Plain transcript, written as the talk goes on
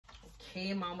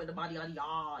came on with the body yaddy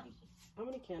yaddy. How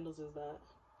many candles is that?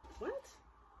 What?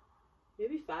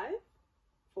 Maybe 5?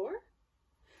 4?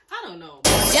 I don't know.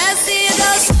 Just see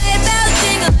those sleigh bells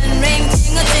jingling, ring,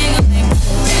 tingle, tingling.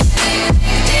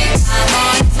 I'm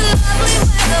on to lovely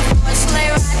weather for a sleigh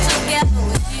ride together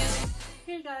with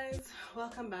you. Hey guys,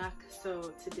 welcome back.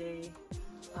 So today,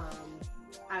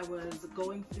 I was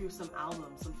going through some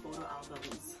albums, some photo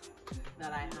albums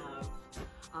that I have,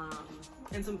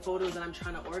 and some photos that I'm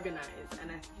trying to organize.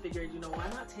 And I figured, you know, why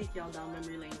not take y'all down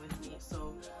memory lane with me?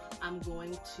 So I'm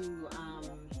going to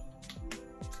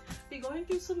be going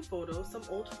through some photos, some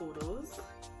old photos,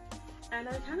 and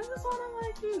I kind of just want to,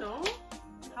 like, you know,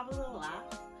 have a little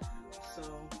laugh. So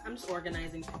I'm just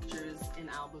organizing pictures in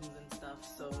albums and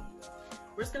stuff. So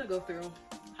we're just gonna go through,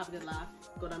 have a good laugh,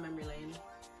 go down memory lane.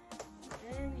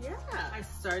 And yeah, I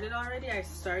started already. I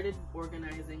started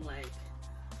organizing, like,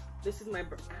 this is my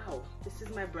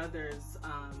brother's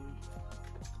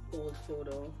old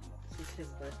photo. This is his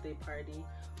birthday party.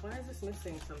 Why is this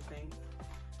missing something?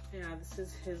 Yeah, this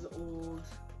is his old,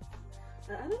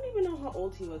 I don't even know how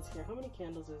old he was here. How many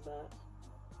candles is that?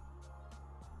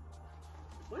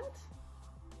 What?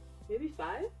 Maybe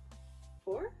 5?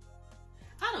 4?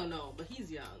 I don't know, but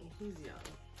he's young. He's young.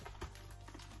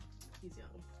 He's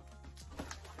young.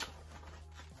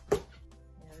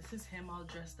 Yeah, this is him all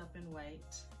dressed up in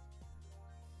white.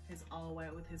 He's all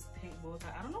white with his pink bow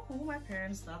tie. I don't know who my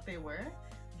parents thought they were,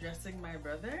 dressing my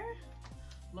brother,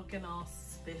 looking all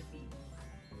spiffy.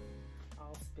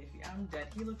 All spiffy. I'm dead.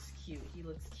 He looks cute. He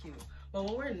looks cute. But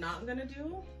what we're not gonna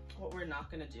do,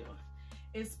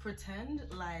 is pretend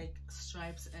like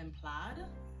stripes and plaid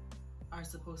are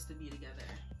supposed to be together.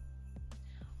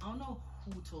 I don't know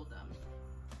who told them,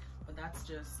 but that's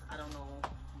just, I don't know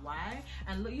why.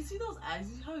 And look, you see those eyes?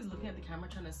 You see how he's looking at the camera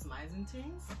trying to smile and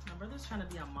things? My brother's trying to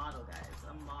be a model, guys.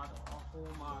 A model, a whole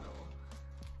model.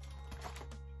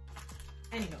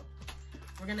 Anyhow,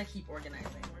 we're gonna keep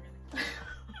organizing.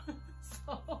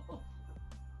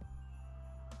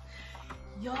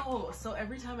 So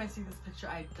every time I see this picture,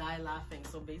 I die laughing.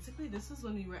 So basically, this was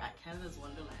when we were at Canada's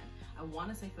Wonderland. I want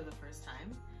to say for the first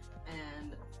time,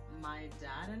 and my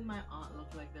dad and my aunt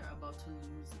look like they're about to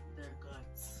lose their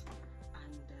guts.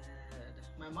 I'm dead.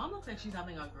 My mom looks like she's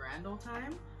having a grand old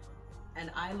time,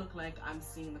 and I look like I'm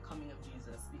seeing the coming of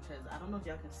Jesus, because I don't know if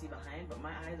y'all can see behind, but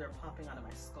my eyes are popping out of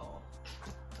my skull.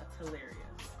 That's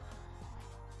hilarious.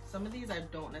 Some of these I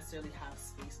don't necessarily have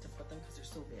space to put them because they're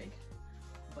so big,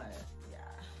 but yeah.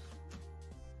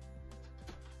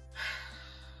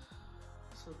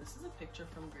 So this is a picture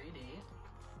from grade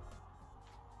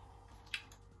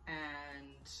 8,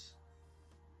 and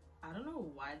I don't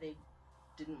know why they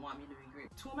didn't want me to be great.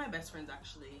 2 of my best friends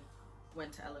actually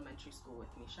went to elementary school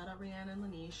with me. Shout out Rihanna and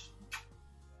Lanish.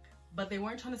 But they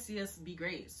weren't trying to see us be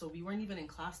great, so we weren't even in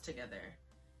class together.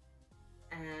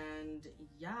 And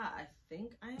yeah, I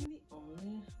think I am the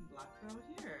only black girl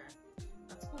here.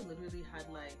 That school literally had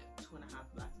like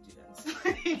 2.5 black students.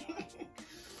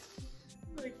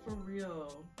 Like, for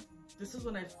real. This is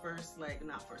when I first, like,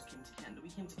 not first came to Canada. We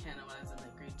came to Canada when I was in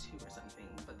like grade 2 or something,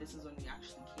 but this is when we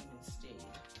actually came and stayed.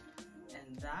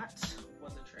 And that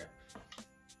was a trip.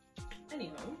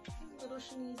 Anywho, little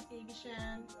Shanice Baby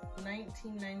Shan,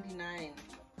 1999,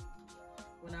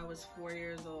 when I was 4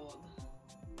 years old.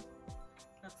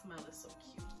 That smile is so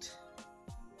cute.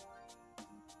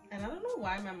 And I don't know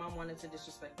why my mom wanted to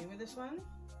disrespect me with this one.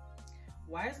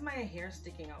 Why is my hair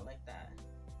sticking out like that?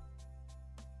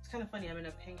 It's kind of funny. I'm in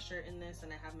a pink shirt in this,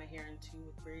 and I have my hair in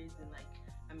 2 braids, and like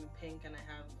I'm in pink and I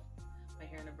have my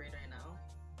hair in a braid right now.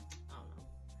 I don't know.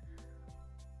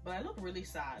 But I look really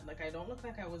sad. Like, I don't look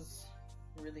like I was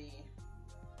really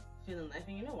feeling life.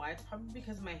 And you know why? It's probably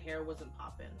because my hair wasn't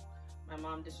popping. My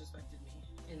mom disrespected me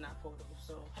in that photo,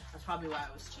 so that's probably why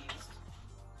I was cheesed.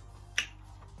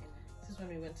 This is when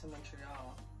we went to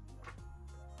Montreal.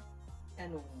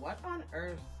 And what on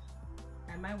earth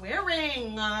am I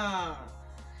wearing?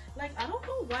 Like, I don't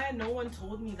know why no one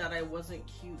told me that I wasn't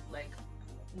cute. Like,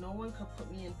 no one could put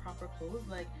me in proper clothes.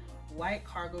 Like, white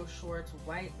cargo shorts,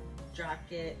 white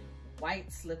jacket,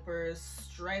 white slippers,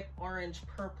 striped orange,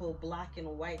 purple, black, and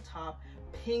white top,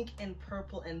 pink and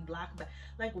purple and black bag.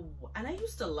 Like, and I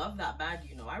used to love that bag,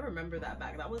 you know. I remember that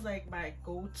bag. That was like my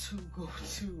go-to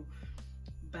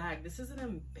bag. This is an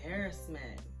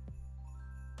embarrassment.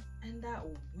 And that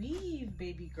weave,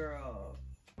 baby girl.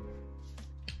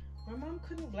 My mom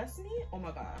couldn't bless me? Oh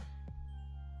my God.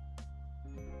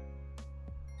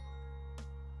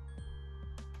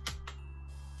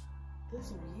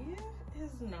 This weave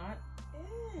is not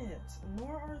it.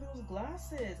 Nor are those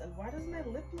glasses. And why does my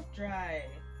lip look dry?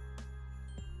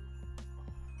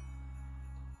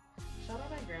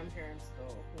 grandparents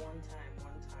though. One time.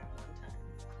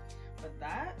 But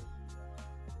that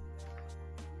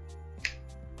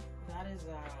is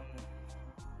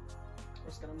we're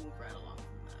just gonna move right along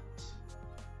from that.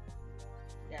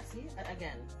 Yeah, see,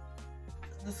 again,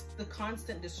 the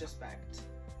constant disrespect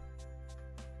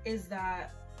is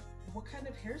that, what kind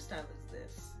of hairstyle is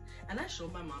this? And I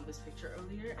showed my mom this picture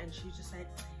earlier, and she's just like,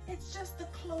 it's just the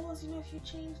clothes, you know, if you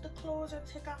change the clothes or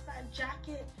take off that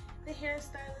jacket, the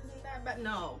hairstyle isn't that bad.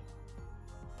 No,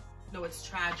 it's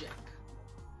tragic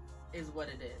is what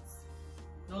it is.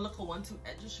 No little 1-2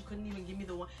 edges. She couldn't even give me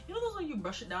the one, you know those when you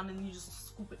brush it down and you just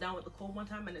scoop it down with the comb one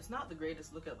time, and it's not the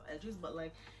greatest look of edges, but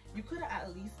like, you could have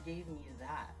at least gave me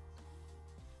that.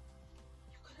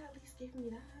 You could have at least gave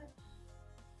me that.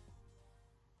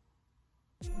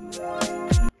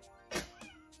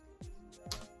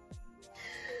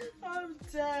 I'm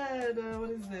dead. What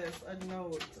is this? A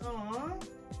note. Aww.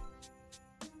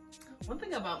 One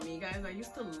thing about me, guys, I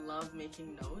used to love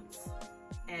making notes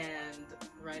and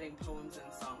writing poems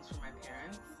and songs for my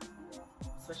parents,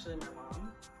 especially my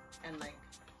mom. And like,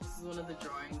 this is one of the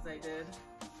drawings I did.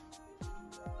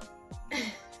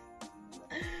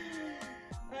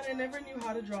 And I never knew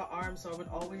how to draw arms, so I would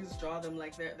always draw them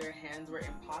like their hands were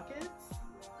in pockets.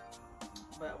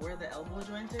 But where the elbow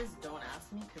joint is, don't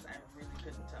ask me, because I really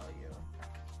couldn't tell you.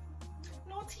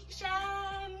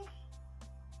 Notation!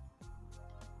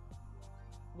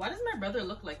 Why does my brother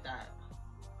look like that?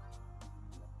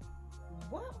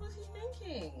 What was he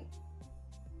thinking?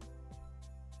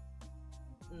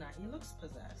 Nah, he looks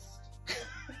possessed.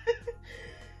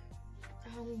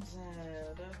 I'm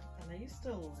dead. And I used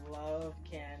to love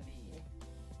candy.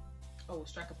 Oh,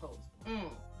 strike a pose.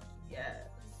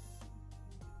 Yes.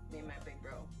 Me and my big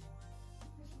bro.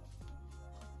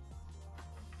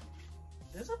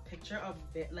 There's a picture of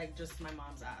it, like just my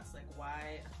mom's ass. Like,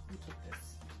 why? Who took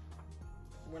this?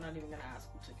 We're not even gonna ask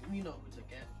who took it. We know who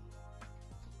took it. I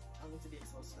don't need to be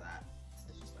exposed to that. It's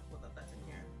disrespectful that that's in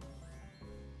here.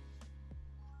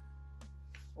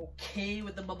 Okay,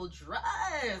 with the bubble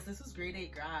dress. This was grade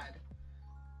 8 grad.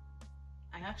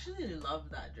 I actually love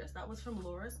that dress. That was from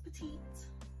Laura's Petite.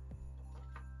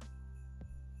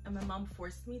 And my mom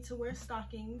forced me to wear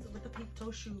stockings with a peep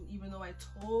toe shoe, even though I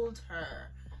told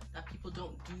her that people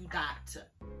don't do that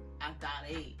at that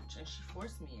age. And she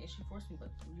forced me. But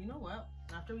you know what?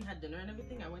 After we had dinner and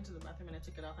everything, I went to the bathroom and I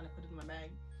took it off and I put it in my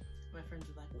bag. My friends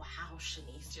were like, wow,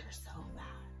 Shanice, you're so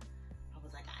bad. I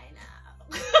was like, I know.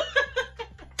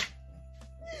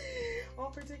 All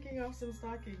for taking off some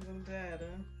stockings. I'm dead.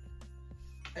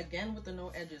 Again, with the no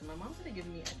edges. My mom could have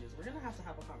given me edges. We're gonna have to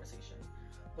have a conversation,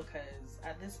 because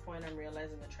at this point I'm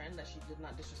realizing the trend that she didn't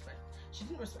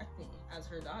respect me as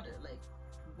her daughter. Like,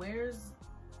 where's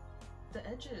the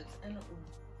edges? And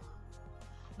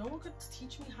no one could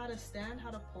teach me how to stand,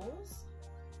 how to pose.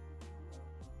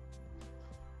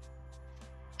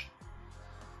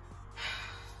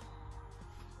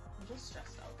 I'm just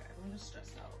stressed out, guys. I'm just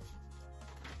stressed out.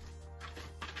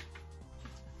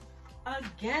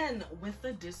 Again, with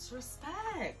the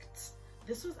disrespect.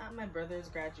 This was at my brother's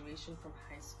graduation from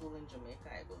high school in Jamaica,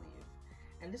 I believe.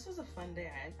 And this was a fun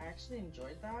day. I actually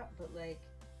enjoyed that, but like,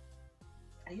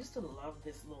 I used to love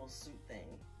this little suit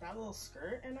thing. That little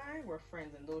skirt and I were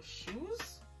friends, and those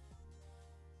shoes,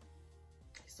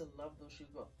 I used to love those shoes.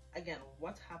 But again,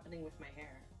 what's happening with my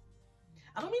hair?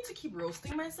 I don't mean to keep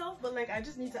roasting myself, but like, I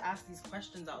just need to ask these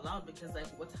questions out loud, because like,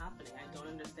 what's happening? I don't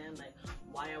understand like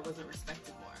why I wasn't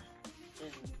respected more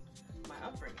in my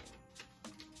upbringing.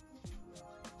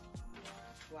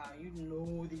 Wow, you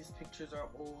know these pictures are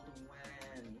old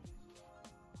when?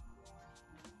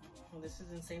 Well, this is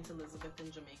in St. Elizabeth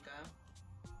in Jamaica.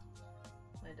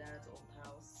 My dad's old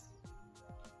house.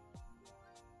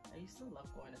 I used to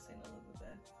love going to St.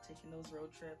 Elizabeth, taking those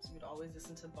road trips. We'd always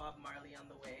listen to Bob Marley on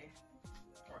the way,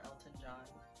 or Elton John.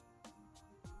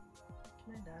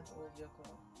 My dad's old vehicle. I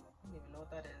don't even know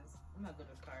what that is. I'm not good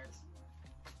with cars.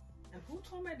 And who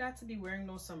told my dad to be wearing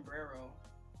no sombrero?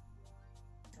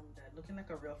 I'm dead. Looking like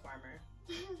a real farmer.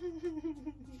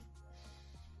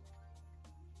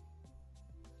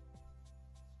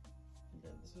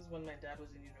 Yeah, this was when my dad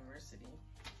was in university.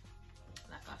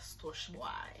 Like a stush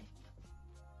boy.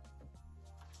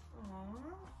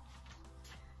 Aww.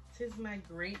 Tis my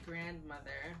great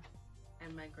grandmother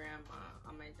and my grandma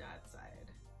on my dad's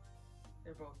side.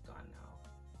 They're both gone now.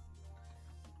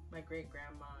 My great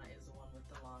grandma is the one with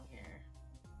the long hair.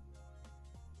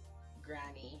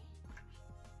 Granny.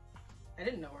 I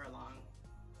didn't know her long,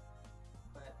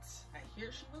 but I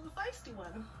hear she was a feisty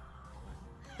one.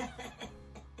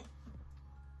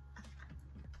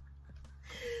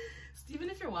 Stephen,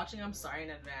 if you're watching, I'm sorry in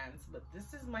advance, but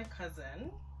this is my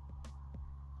cousin.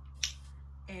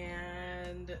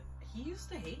 And he used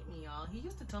to hate me, y'all. He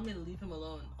used to tell me to leave him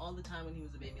alone all the time when he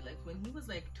was a baby. Like when he was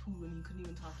like 2 and he couldn't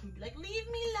even talk, he would be like, leave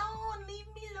me alone, leave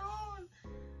me alone.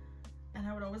 And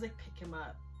I would always like pick him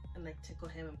up and like tickle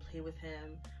him and play with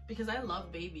him because I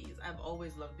love babies. I've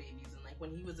always loved babies. And like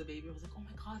when he was a baby, I was like, oh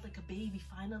my God, like a baby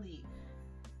finally.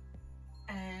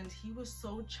 And he was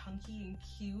so chunky and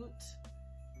cute.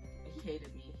 He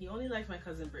hated me. He only liked my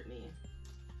cousin Brittany.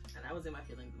 And I was in my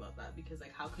feelings about that because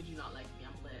like, how could you not like me?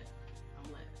 I'm lit.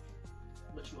 I'm lit.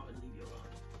 But you want me to leave you alone.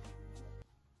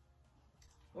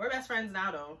 We're best friends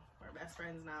now though. We're best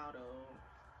friends now though.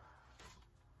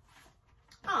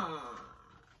 Aww.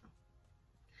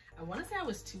 I want to say I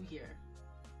was 2 here.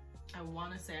 I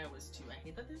want to say I was 2. I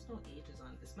hate that there's no ages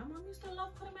on this. My mom used to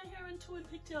love putting my hair into in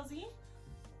pigtails, eh?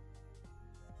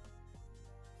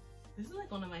 This is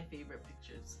like one of my favorite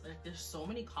pictures. Like there's so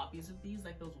many copies of these,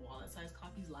 like those wallet-sized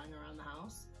copies lying around the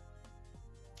house.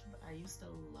 But I used to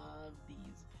love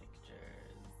these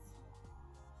pictures.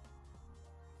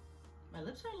 My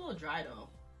lips are a little dry though.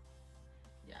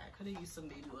 Yeah, I could have used some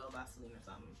baby oil Vaseline or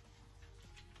something.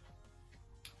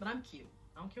 But I'm cute.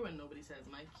 I don't care what nobody says.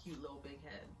 My cute little big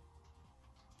head.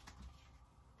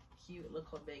 Cute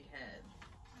little big head.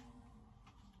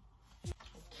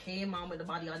 Okay, mom with the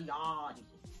body yaddy yaddy.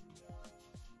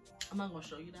 I'm not gonna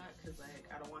show you that because like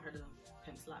I don't want her to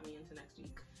pimp slap me into next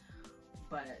week.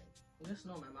 But just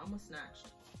know my mom was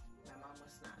snatched. My mom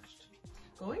was snatched.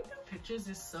 Going through pictures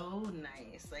is so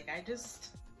nice. Like it's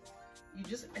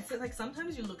like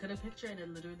sometimes you look at a picture and it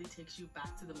literally takes you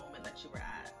back to the moment that you were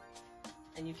at.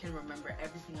 And you can remember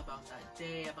everything about that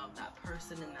day, about that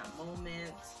person in that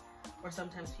moment. Or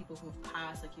sometimes people who've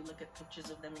passed, like you look at pictures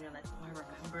of them and you're like, oh, I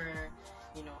remember,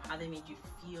 you know, how they made you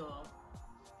feel.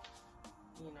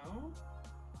 You know?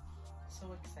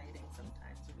 So exciting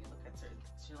sometimes when you look at certain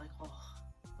things. You're like, oh,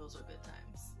 those are good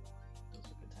times. Those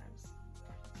are good times.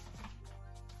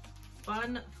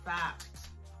 Fun fact.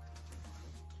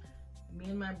 Me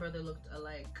and my brother looked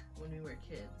alike when we were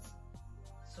kids.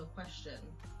 So question.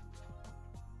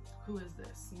 Who is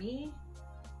this? Me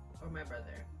or my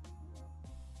brother?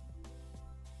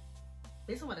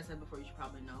 Based on what I said before, you should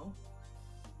probably know.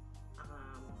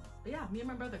 But yeah, me and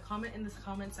my brother. Comment in this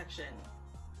comment section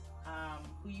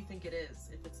who you think it is.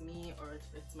 If it's me or if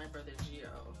it's my brother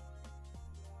Gio.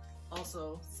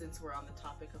 Also, since we're on the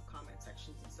topic of comment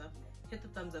sections and stuff, hit the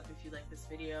thumbs up if you like this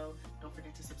video. Don't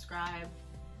forget to subscribe.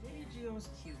 Baby Gio's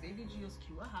cute. Baby Gio's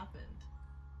cute. What happened?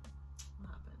 What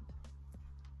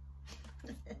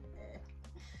happened?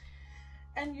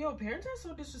 And yo, parents are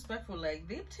so disrespectful. Like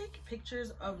they take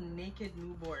pictures of naked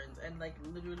newborns and like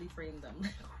literally frame them.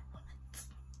 Like what?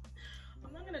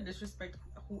 I'm not gonna disrespect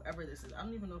whoever this is. I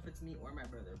don't even know if it's me or my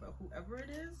brother, but whoever it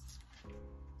is,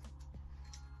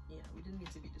 yeah, we didn't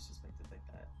need to be disrespected like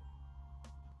that.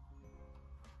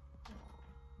 Oh,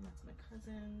 that's my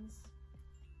cousins.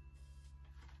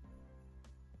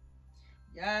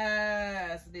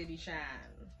 Yes, baby Shan.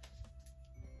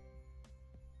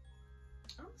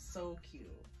 I'm so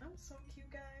cute. I'm so cute,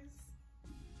 guys.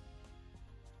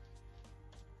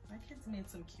 My kids made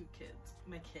some cute kids.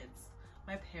 My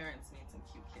parents made some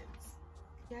cute kids.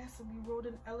 Yes, we rode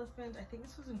an elephant. I think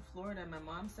this was in Florida. My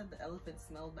mom said the elephant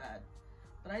smelled bad,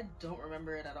 but I don't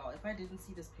remember it at all. If I didn't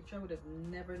see this picture, I would have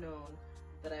never known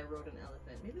that I rode an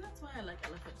elephant. Maybe that's why I like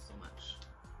elephants so much.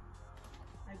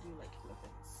 I do like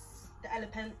elephants. The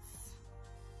elephants.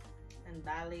 And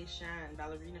ballet Shan,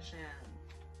 ballerina Shan.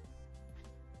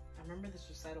 I remember this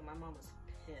recital, my mom was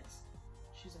pissed.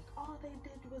 She's like, all they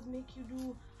did was make you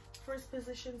do first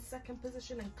position, second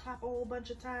position, and clap a whole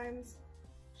bunch of times.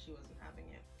 She wasn't having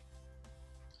it.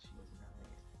 She wasn't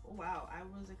having it. Oh wow, I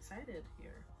was excited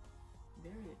here.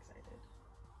 Very excited.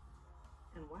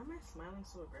 And why am I smiling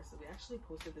so aggressively? I actually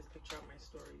posted this picture on my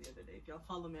story the other day. If y'all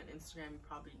follow me on Instagram, you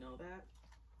probably know that.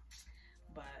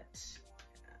 But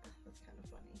yeah, that's kind of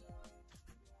funny.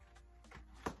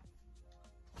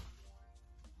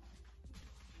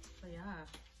 But yeah,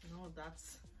 no,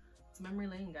 it's memory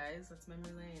lane, guys. That's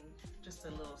memory lane. Just a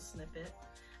little snippet.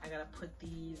 I gotta put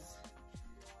these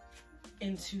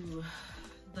into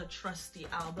the trusty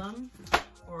album,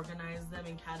 organize them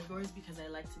in categories because I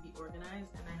like to be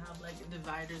organized, and I have like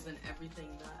dividers and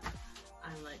everything that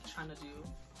I'm like trying to do.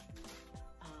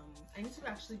 I need to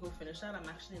actually go finish that. I'm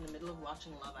actually in the middle of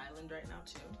watching Love Island right now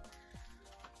too.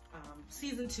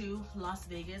 Season 2, Las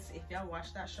Vegas. If y'all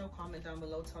watch that show, comment down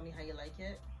below, tell me how you like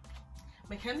it.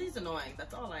 Mackenzie's annoying.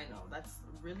 That's all I know. That's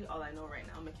really all I know right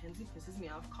now. Mackenzie pisses me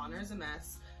off. Connor's a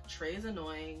mess. Trey is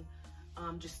annoying.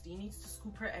 Justine needs to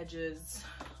scoop her edges.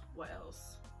 What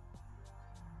else?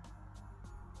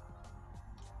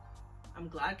 I'm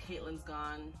glad Caitlin's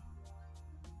gone.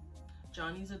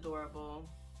 Johnny's adorable.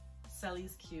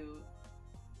 Sally's cute.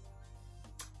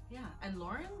 Yeah, and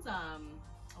Lauren's a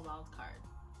wild card.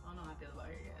 I don't know how I feel about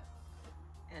her yet.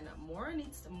 And Moira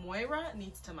needs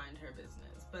to mind her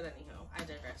business. But anyhow, I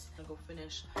digress. I'm gonna go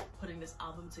finish putting this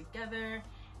album together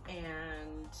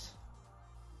and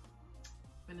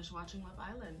finish watching Love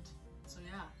Island. So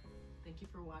yeah, thank you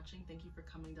for watching. Thank you for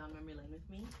coming down memory lane with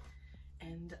me.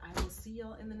 And I will see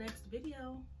y'all in the next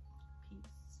video.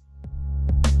 Peace.